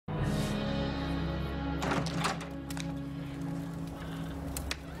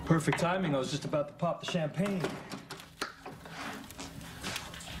Perfect timing. I was just about to pop the champagne.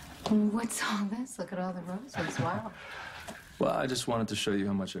 What's all this? Look at all the roses. Wow. Well, I just wanted to show you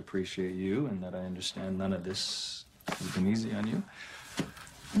how much I appreciate you and that I understand none of this has been easy on you.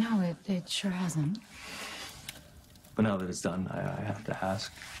 No, it sure hasn't. But now that it's done, I have to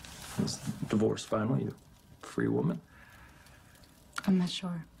ask, is divorce finally? You a free woman? I'm not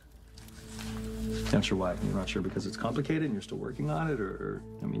sure. Not sure why. You're not sure because it's complicated and you're still working on it? Or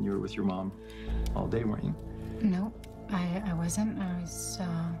I mean, you were with your mom all day, weren't you? No, I wasn't. I was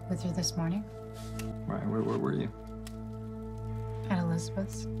with her this morning. Right, where were you? At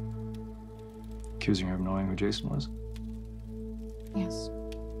Elizabeth's. Accusing her of knowing who Jason was? Yes.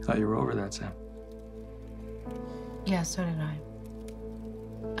 Thought you were over that, Sam. Yeah, so did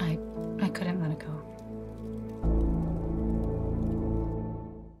I. I couldn't let it go.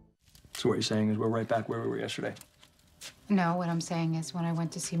 So what you're saying is we're right back where we were yesterday? No, what I'm saying is when I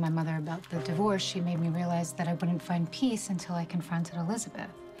went to see my mother about the divorce, she made me realize that I wouldn't find peace until I confronted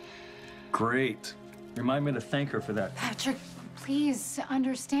Elizabeth. Great. Remind me to thank her for that. Patrick, please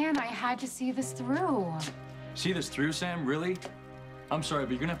understand, I had to see this through. See this through, Sam? Really? I'm sorry,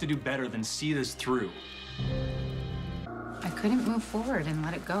 but you're gonna have to do better than see this through. I couldn't move forward and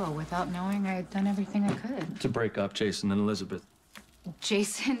let it go without knowing I had done everything I could. To break up Jason and Elizabeth.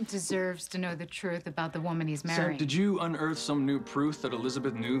 Jason deserves to know the truth about the woman he's marrying. Sam, did you unearth some new proof that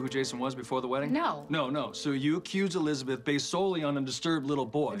Elizabeth knew who Jason was before the wedding? No. No. So you accuse Elizabeth based solely on a disturbed little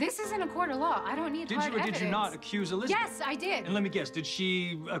boy. This isn't a court of law. I don't need hard evidence. Did you or did you not accuse Elizabeth? Yes, I did. And let me guess, did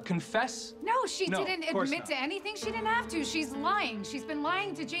she confess? No, she didn't admit not. to anything. She didn't have to. She's lying. She's been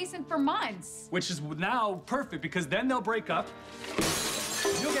lying to Jason for months. Which is now perfect, because then they'll break up.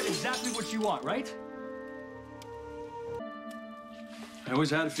 You'll get exactly what you want, right? I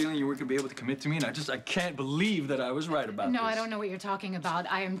always had a feeling you weren't gonna be able to commit to me, and I can't believe that I was right about this. No, I don't know what you're talking about.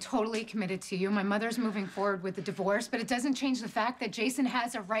 I am totally committed to you. My mother's moving forward with the divorce, but it doesn't change the fact that Jason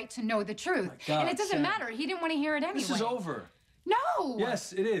has a right to know the truth. My God, and it doesn't Sam. matter. He didn't want to hear it anyway. This is over. No!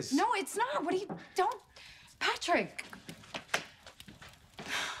 Yes, it is. No, it's not. What do you... Don't... Patrick!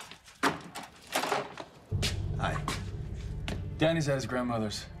 Hi. Danny's at his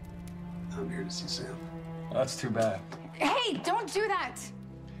grandmother's. I'm here to see Sam. Well, that's too bad. Hey, don't do that!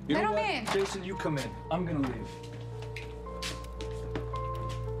 You Let know him what? in. Jason, you come in. I'm gonna leave.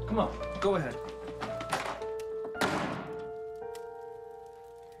 Come on, go ahead.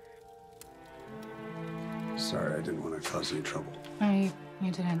 Sorry, I didn't want to cause any trouble. No,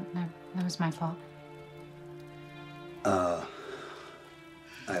 you didn't. That was my fault. I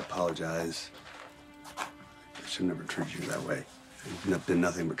apologize. I should never treat you that way. You've been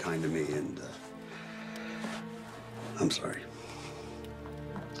nothing but kind to me, and I'm sorry.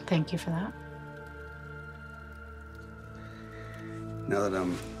 Thank you for that. Now that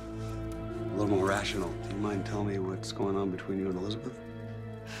I'm a little more rational, do you mind telling me what's going on between you and Elizabeth?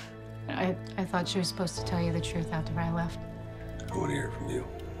 I thought she was supposed to tell you the truth after I left. I want to hear it from you.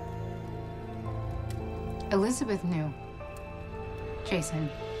 Elizabeth knew. Jason.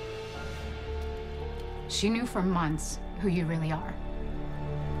 She knew for months who you really are.